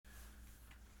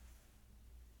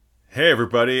Hey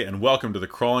everybody, and welcome to the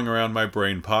Crawling Around My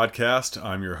Brain podcast.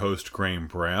 I'm your host, Graeme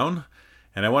Brown,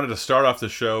 and I wanted to start off the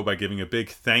show by giving a big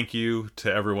thank you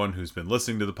to everyone who's been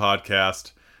listening to the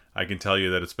podcast. I can tell you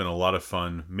that it's been a lot of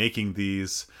fun making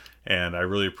these, and I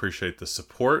really appreciate the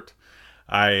support.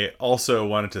 I also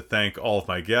wanted to thank all of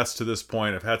my guests to this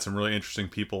point. I've had some really interesting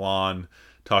people on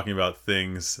talking about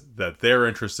things that they're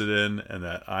interested in and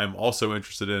that I'm also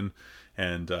interested in,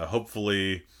 and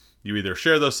hopefully you either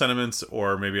share those sentiments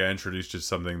or maybe I introduced you to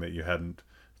something that you hadn't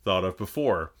thought of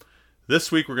before.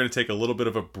 This week we're going to take a little bit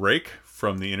of a break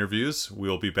from the interviews.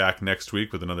 We'll be back next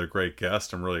week with another great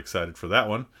guest. I'm really excited for that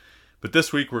one. But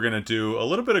this week we're going to do a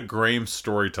little bit of Graeme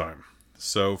story time.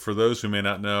 So for those who may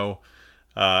not know,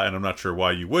 and I'm not sure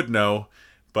why you would know,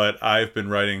 but I've been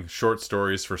writing short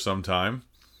stories for some time.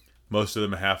 Most of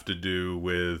them have to do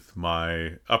with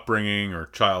my upbringing or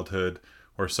childhood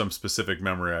or some specific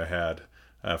memory I had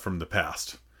from the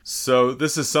past. So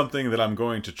this is something that I'm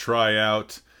going to try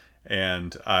out,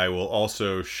 and I will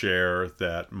also share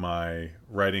that my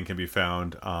writing can be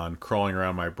found on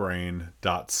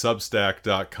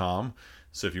crawlingaroundmybrain.substack.com.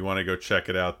 So if you want to go check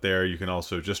it out there, you can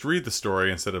also just read the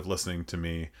story instead of listening to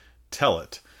me tell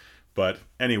it. But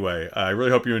anyway, I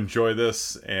really hope you enjoy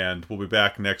this, and we'll be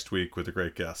back next week with a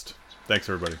great guest. Thanks,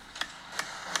 everybody.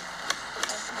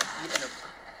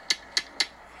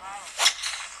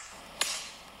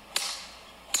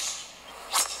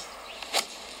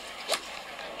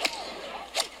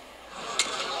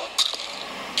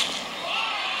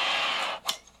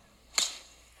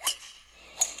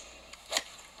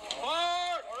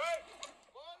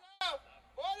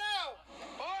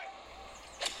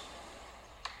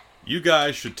 You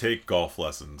guys should take golf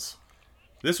lessons.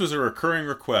 This was a recurring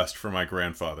request from my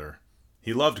grandfather.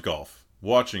 He loved golf,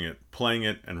 watching it, playing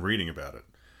it, and reading about it.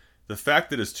 The fact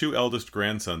that his two eldest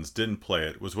grandsons didn't play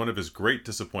it was one of his great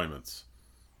disappointments.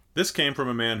 This came from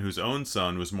a man whose own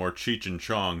son was more Cheech and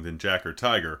Chong than Jack or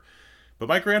Tiger, but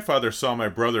my grandfather saw my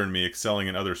brother and me excelling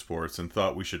in other sports and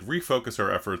thought we should refocus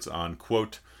our efforts on,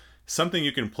 quote, something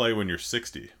you can play when you're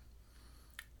 60.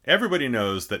 Everybody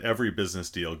knows that every business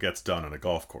deal gets done on a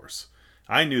golf course.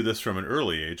 I knew this from an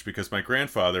early age because my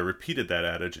grandfather repeated that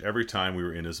adage every time we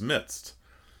were in his midst.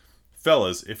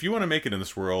 Fellas, if you want to make it in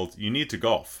this world, you need to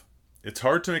golf. It's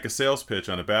hard to make a sales pitch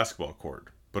on a basketball court,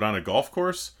 but on a golf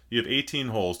course, you have 18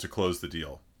 holes to close the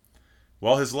deal.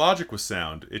 While his logic was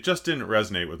sound, it just didn't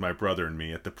resonate with my brother and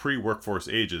me at the pre-workforce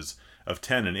ages of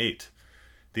 10 and 8.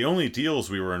 The only deals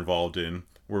we were involved in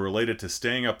were related to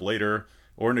staying up later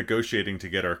or negotiating to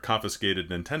get our confiscated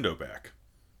Nintendo back.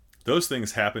 Those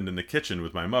things happened in the kitchen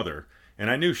with my mother,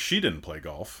 and I knew she didn't play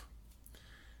golf.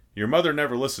 Your mother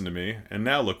never listened to me, and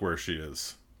now look where she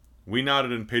is. We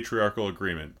nodded in patriarchal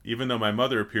agreement, even though my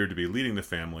mother appeared to be leading the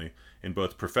family in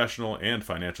both professional and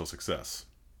financial success.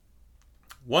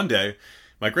 One day,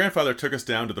 my grandfather took us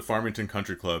down to the Farmington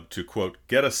Country Club to, quote,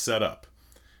 get us set up.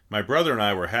 My brother and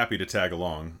I were happy to tag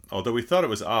along, although we thought it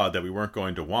was odd that we weren't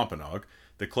going to Wampanoag,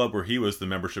 the club where he was the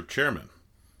membership chairman.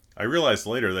 I realized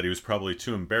later that he was probably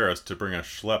too embarrassed to bring us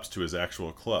schleps to his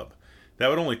actual club. That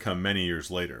would only come many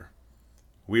years later.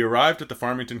 We arrived at the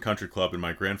Farmington Country Club in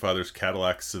my grandfather's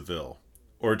Cadillac Seville,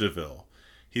 or DeVille.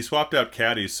 He swapped out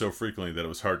caddies so frequently that it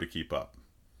was hard to keep up.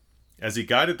 As he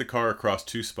guided the car across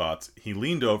two spots, he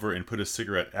leaned over and put his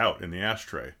cigarette out in the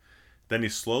ashtray. Then he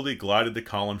slowly glided the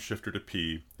column shifter to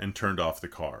P and turned off the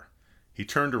car. He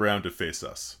turned around to face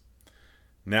us.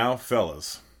 Now,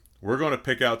 fellas, we're going to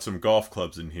pick out some golf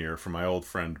clubs in here for my old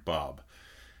friend Bob.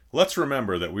 Let's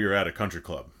remember that we are at a country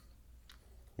club.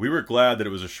 We were glad that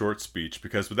it was a short speech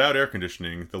because without air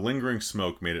conditioning, the lingering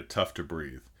smoke made it tough to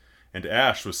breathe, and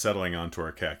ash was settling onto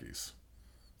our khakis.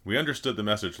 We understood the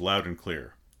message loud and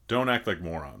clear. Don't act like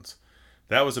morons.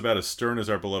 That was about as stern as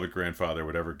our beloved grandfather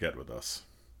would ever get with us.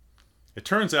 It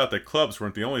turns out that clubs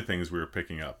weren't the only things we were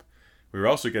picking up. We were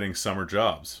also getting summer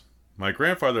jobs. My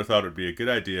grandfather thought it would be a good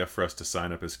idea for us to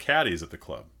sign up as caddies at the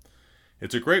club.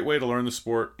 It's a great way to learn the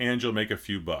sport, and you'll make a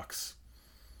few bucks.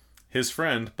 His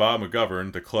friend, Bob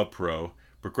McGovern, the club pro,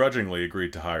 begrudgingly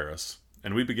agreed to hire us,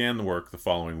 and we began the work the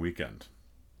following weekend.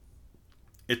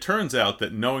 It turns out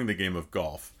that knowing the game of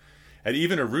golf, at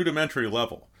even a rudimentary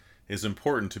level, is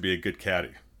important to be a good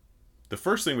caddy. The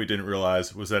first thing we didn't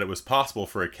realize was that it was possible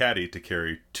for a caddy to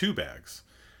carry 2 bags.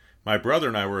 My brother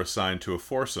and I were assigned to a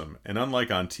foursome, and unlike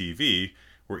on TV,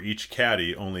 where each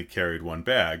caddy only carried 1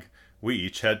 bag, we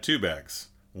each had 2 bags,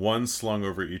 one slung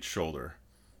over each shoulder.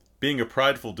 Being a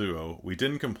prideful duo, we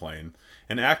didn't complain,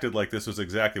 and acted like this was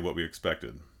exactly what we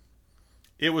expected.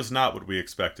 It was not what we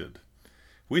expected.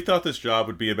 We thought this job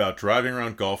would be about driving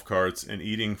around golf carts and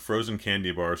eating frozen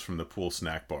candy bars from the pool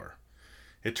snack bar.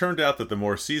 It turned out that the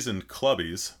more seasoned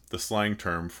clubbies, the slang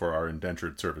term for our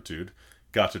indentured servitude,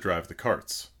 got to drive the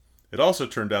carts. It also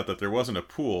turned out that there wasn't a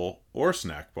pool or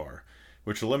snack bar,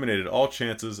 which eliminated all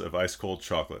chances of ice-cold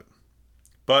chocolate.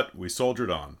 But we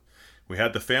soldiered on. We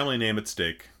had the family name at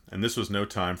stake, and this was no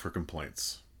time for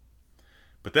complaints.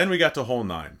 But then we got to hole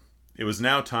 9. It was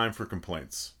now time for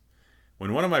complaints.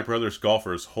 When one of my brother's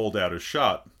golfers holed out his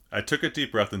shot, I took a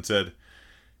deep breath and said,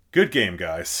 "Good game,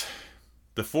 guys."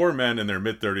 The 4 men in their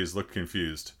mid-30s looked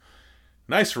confused.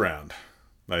 "Nice round,"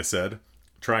 I said,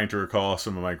 trying to recall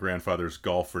some of my grandfather's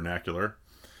golf vernacular.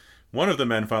 One of the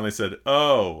men finally said,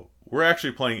 "Oh, we're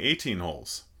actually playing 18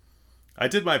 holes." I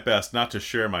did my best not to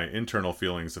share my internal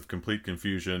feelings of complete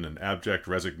confusion and abject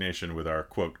resignation with our,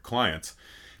 quote, clients,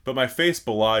 but my face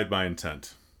belied my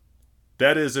intent.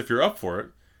 "That is, if you're up for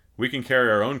it. We can carry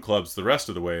our own clubs the rest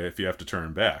of the way if you have to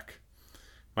turn back."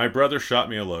 My brother shot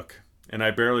me a look, and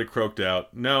I barely croaked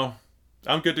out, "No,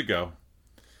 I'm good to go."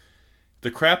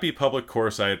 The crappy public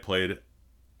course I had played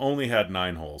only had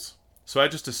 9 holes, so I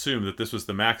just assumed that this was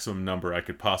the maximum number I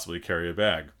could possibly carry a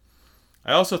bag.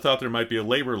 I also thought there might be a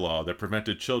labor law that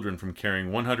prevented children from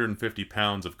carrying 150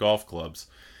 pounds of golf clubs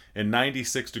in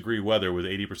 96-degree weather with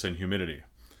 80% humidity.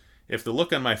 If the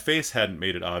look on my face hadn't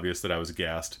made it obvious that I was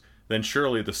gassed, then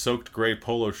surely the soaked gray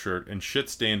polo shirt and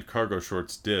shit-stained cargo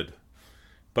shorts did.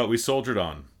 But we soldiered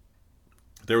on.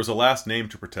 There was a last name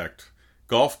to protect,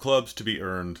 golf clubs to be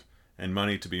earned, and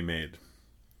money to be made.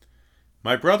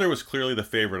 My brother was clearly the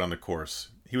favorite on the course.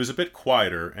 He was a bit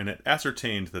quieter, and had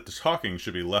ascertained that the talking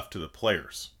should be left to the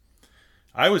players.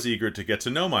 I was eager to get to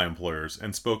know my employers,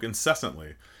 and spoke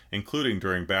incessantly, including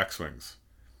during backswings.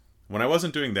 When I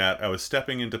wasn't doing that, I was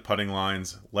stepping into putting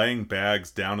lines, laying bags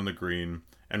down on the green,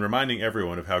 and reminding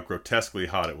everyone of how grotesquely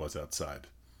hot it was outside.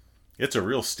 It's a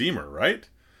real steamer, right?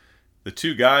 The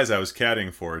 2 guys I was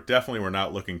caddying for definitely were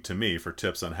not looking to me for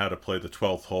tips on how to play the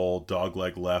 12th hole,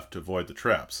 dogleg left to avoid the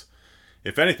traps.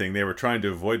 If anything, they were trying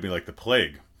to avoid me like the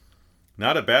plague.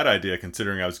 Not a bad idea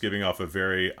considering I was giving off a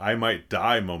very I might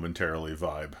die momentarily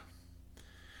vibe.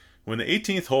 When the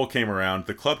 18th hole came around,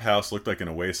 the clubhouse looked like an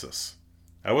oasis.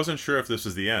 I wasn't sure if this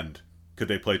was the end. Could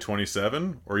they play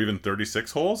 27 or even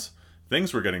 36 holes?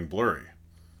 Things were getting blurry.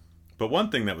 But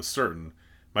one thing that was certain,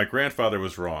 my grandfather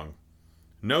was wrong.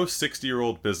 No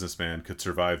 60-year-old businessman could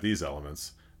survive these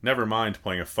elements, never mind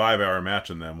playing a 5-hour match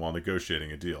in them while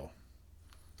negotiating a deal.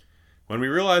 When we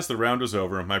realized the round was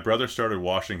over, my brother started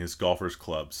washing his golfer's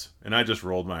clubs, and I just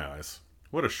rolled my eyes.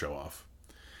 What a show-off.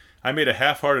 I made a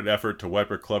half-hearted effort to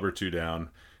wipe a club or 2 down,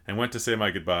 and went to say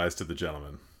my goodbyes to the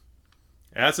gentlemen.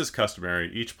 As is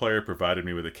customary, each player provided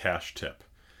me with a cash tip.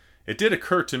 It did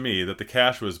occur to me that the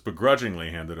cash was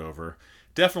begrudgingly handed over,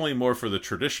 definitely more for the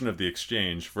tradition of the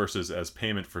exchange versus as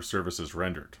payment for services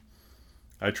rendered.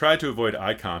 I tried to avoid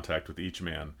eye contact with each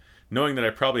man, knowing that I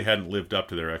probably hadn't lived up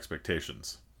to their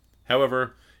expectations.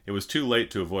 However, it was too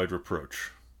late to avoid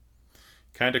reproach.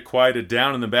 "Kinda quieted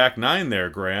down in the back 9 there,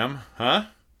 Graeme, huh?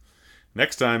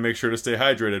 Next time, make sure to stay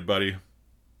hydrated, buddy."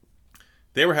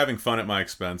 They were having fun at my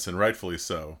expense, and rightfully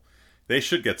so. They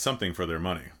should get something for their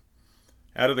money.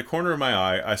 Out of the corner of my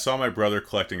eye, I saw my brother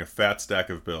collecting a fat stack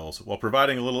of bills while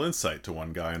providing a little insight to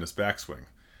one guy on his backswing.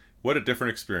 What a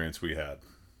different experience we had.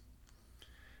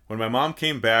 When my mom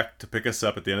came back to pick us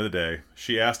up at the end of the day,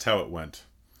 she asked how it went.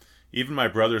 Even my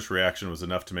brother's reaction was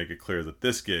enough to make it clear that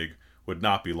this gig would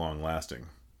not be long-lasting.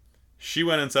 She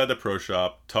went inside the pro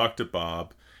shop, talked to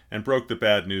Bob, and broke the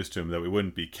bad news to him that we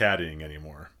wouldn't be caddying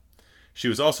anymore. She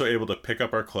was also able to pick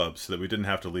up our clubs so that we didn't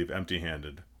have to leave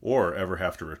empty-handed, or ever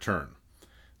have to return.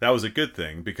 That was a good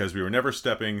thing, because we were never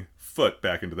stepping foot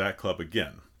back into that club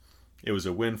again. It was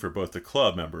a win for both the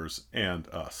club members and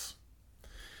us.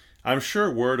 I'm sure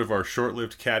word of our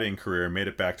short-lived caddying career made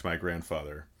it back to my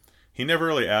grandfather. He never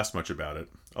really asked much about it,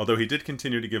 although he did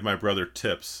continue to give my brother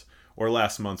tips or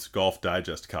last month's Golf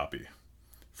Digest copy.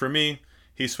 For me,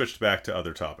 he switched back to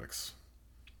other topics.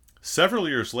 Several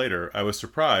years later, I was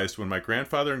surprised when my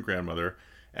grandfather and grandmother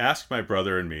asked my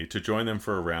brother and me to join them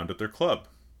for a round at their club.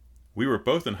 We were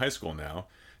both in high school now,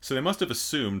 so they must have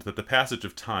assumed that the passage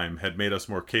of time had made us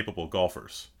more capable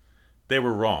golfers. They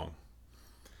were wrong.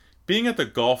 Being at the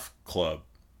golf club,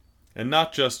 and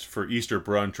not just for Easter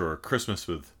brunch or Christmas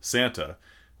with Santa,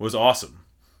 was awesome.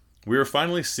 We were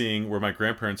finally seeing where my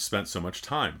grandparents spent so much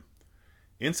time.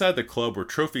 Inside the club were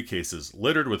trophy cases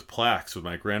littered with plaques with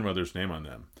my grandmother's name on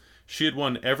them. She had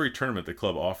won every tournament the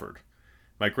club offered.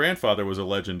 My grandfather was a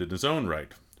legend in his own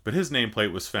right, but his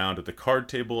nameplate was found at the card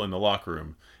table in the locker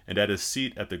room and at his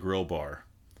seat at the grill bar.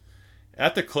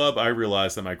 At the club, I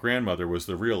realized that my grandmother was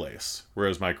the real ace,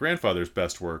 whereas my grandfather's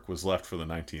best work was left for the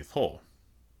 19th hole.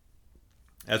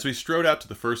 As we strode out to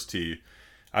the first tee,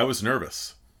 I was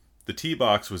nervous. The tee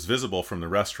box was visible from the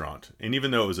restaurant, and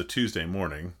even though it was a Tuesday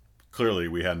morning, clearly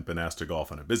we hadn't been asked to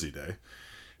golf on a busy day,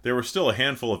 there were still a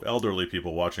handful of elderly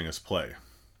people watching us play.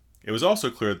 It was also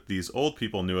clear that these old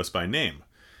people knew us by name.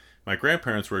 My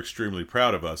grandparents were extremely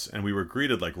proud of us, and we were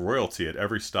greeted like royalty at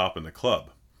every stop in the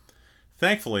club.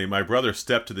 Thankfully, my brother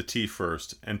stepped to the tee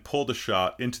first and pulled a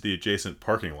shot into the adjacent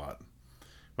parking lot.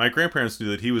 My grandparents knew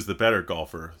that he was the better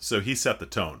golfer, so he set the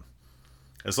tone.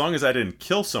 As long as I didn't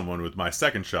kill someone with my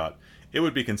second shot, it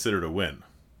would be considered a win.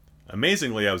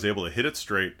 Amazingly, I was able to hit it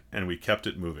straight, and we kept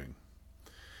it moving.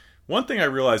 One thing I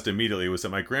realized immediately was that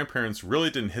my grandparents really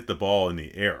didn't hit the ball in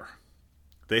the air.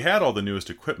 They had all the newest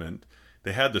equipment,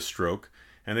 they had the stroke,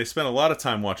 and they spent a lot of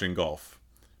time watching golf.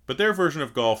 But their version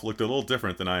of golf looked a little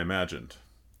different than I imagined.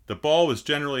 The ball was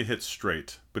generally hit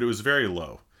straight, but it was very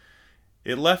low.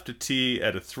 It left a tee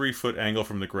at a 3-foot angle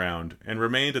from the ground and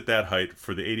remained at that height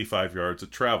for the 85 yards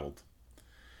it traveled.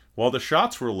 While the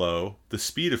shots were low, the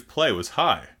speed of play was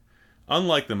high.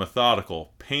 Unlike the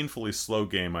methodical, painfully slow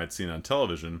game I'd seen on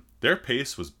television, their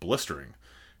pace was blistering.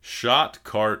 Shot,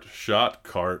 cart,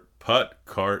 putt,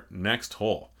 cart, next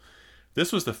hole.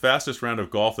 This was the fastest round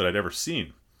of golf that I'd ever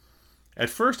seen. At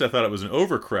first I thought it was an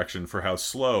overcorrection for how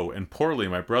slow and poorly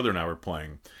my brother and I were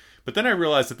playing, but then I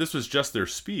realized that this was just their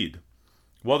speed.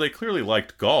 While they clearly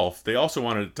liked golf, they also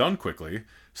wanted it done quickly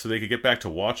so they could get back to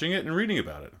watching it and reading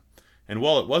about it. And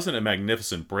while it wasn't a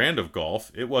magnificent brand of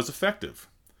golf, it was effective.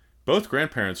 Both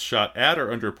grandparents shot at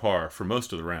or under par for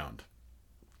most of the round.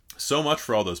 So much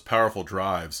for all those powerful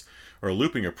drives or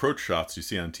looping approach shots you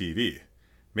see on TV.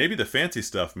 Maybe the fancy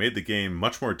stuff made the game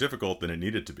much more difficult than it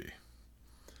needed to be.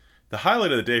 The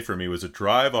highlight of the day for me was a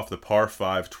drive off the par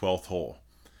 5 12th hole.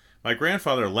 My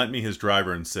grandfather lent me his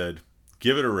driver and said,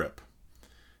 "Give it a rip."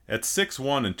 At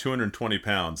 6'1" and 220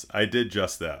 pounds, I did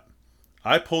just that.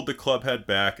 I pulled the club head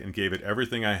back and gave it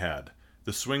everything I had.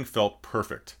 The swing felt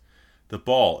perfect. The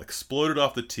ball exploded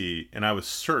off the tee, and I was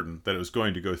certain that it was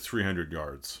going to go 300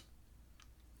 yards.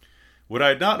 What I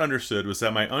had not understood was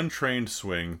that my untrained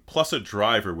swing, plus a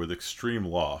driver with extreme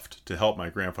loft to help my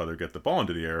grandfather get the ball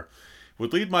into the air,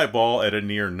 would lead my ball at a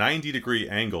near 90-degree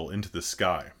angle into the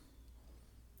sky.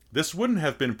 This wouldn't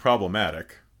have been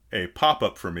problematic. A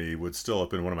pop-up for me would still have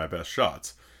been one of my best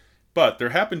shots. But there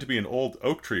happened to be an old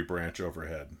oak tree branch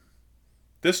overhead.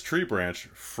 This tree branch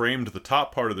framed the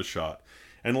top part of the shot,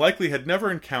 and likely had never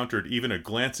encountered even a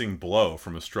glancing blow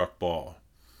from a struck ball.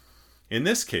 In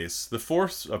this case, the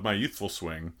force of my youthful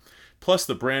swing, plus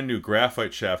the brand new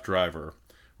graphite shaft driver,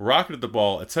 rocketed the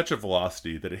ball at such a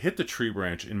velocity that it hit the tree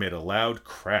branch and made a loud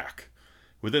crack.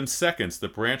 Within seconds, the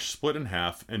branch split in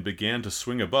half and began to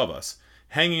swing above us,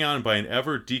 hanging on by an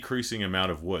ever-decreasing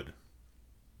amount of wood.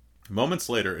 Moments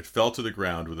later, it fell to the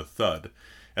ground with a thud,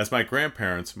 as my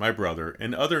grandparents, my brother,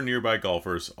 and other nearby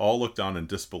golfers all looked on in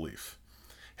disbelief.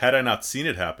 Had I not seen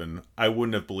it happen, I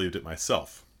wouldn't have believed it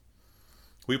myself.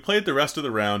 We played the rest of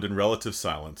the round in relative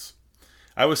silence.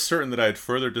 I was certain that I had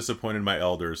further disappointed my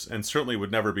elders, and certainly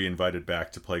would never be invited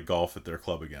back to play golf at their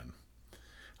club again.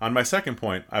 On my second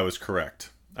point, I was correct.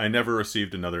 I never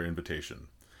received another invitation.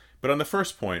 But on the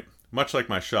first point, much like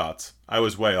my shots, I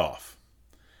was way off.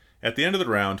 At the end of the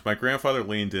round, my grandfather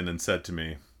leaned in and said to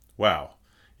me, "Wow,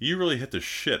 you really hit the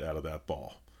shit out of that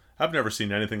ball. I've never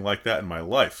seen anything like that in my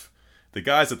life. The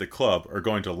guys at the club are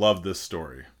going to love this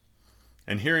story."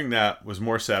 And hearing that was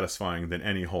more satisfying than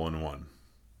any hole-in-one.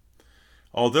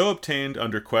 Although obtained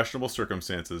under questionable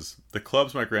circumstances, the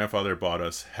clubs my grandfather bought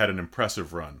us had an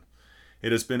impressive run.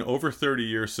 It has been over 30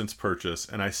 years since purchase,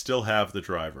 and I still have the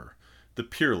driver, the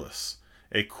Peerless,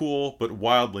 a cool but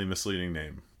wildly misleading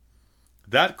name.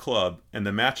 That club and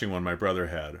the matching one my brother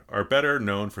had are better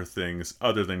known for things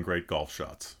other than great golf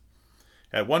shots.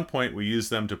 At one point we used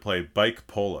them to play bike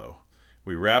polo.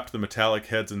 We wrapped the metallic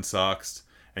heads in socks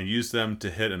and used them to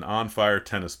hit an on-fire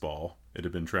tennis ball, it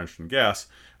had been drenched in gas,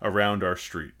 around our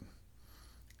street.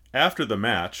 After the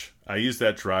match, I used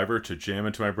that driver to jam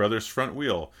into my brother's front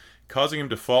wheel, causing him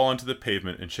to fall onto the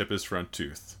pavement and chip his front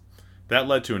tooth. That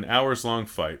led to an hours-long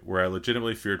fight where I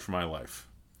legitimately feared for my life.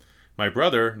 My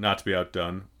brother, not to be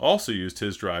outdone, also used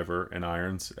his driver and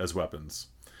irons as weapons.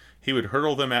 He would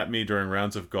hurl them at me during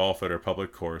rounds of golf at our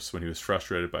public course when he was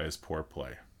frustrated by his poor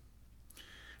play.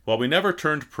 While we never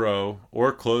turned pro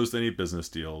or closed any business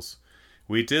deals,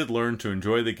 we did learn to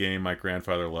enjoy the game my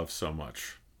grandfather loved so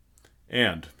much.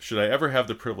 And, should I ever have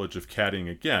the privilege of caddying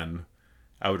again,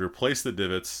 I would replace the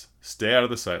divots, stay out of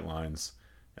the sight lines,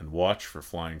 and watch for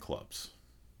flying clubs.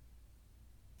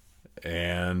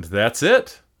 And that's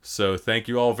it. So thank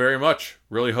you all very much.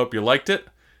 Really hope you liked it.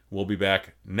 We'll be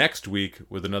back next week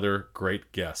with another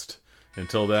great guest.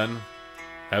 Until then,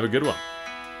 have a good one.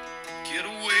 Get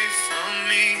away from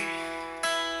me.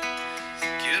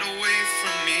 Get away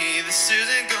from me. This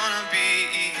isn't gonna be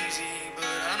easy, but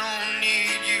I don't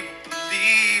need you,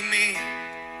 believe me.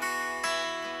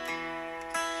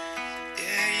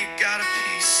 Yeah, you got a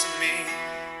piece of me,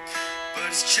 but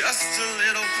it's just a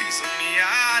little piece of me.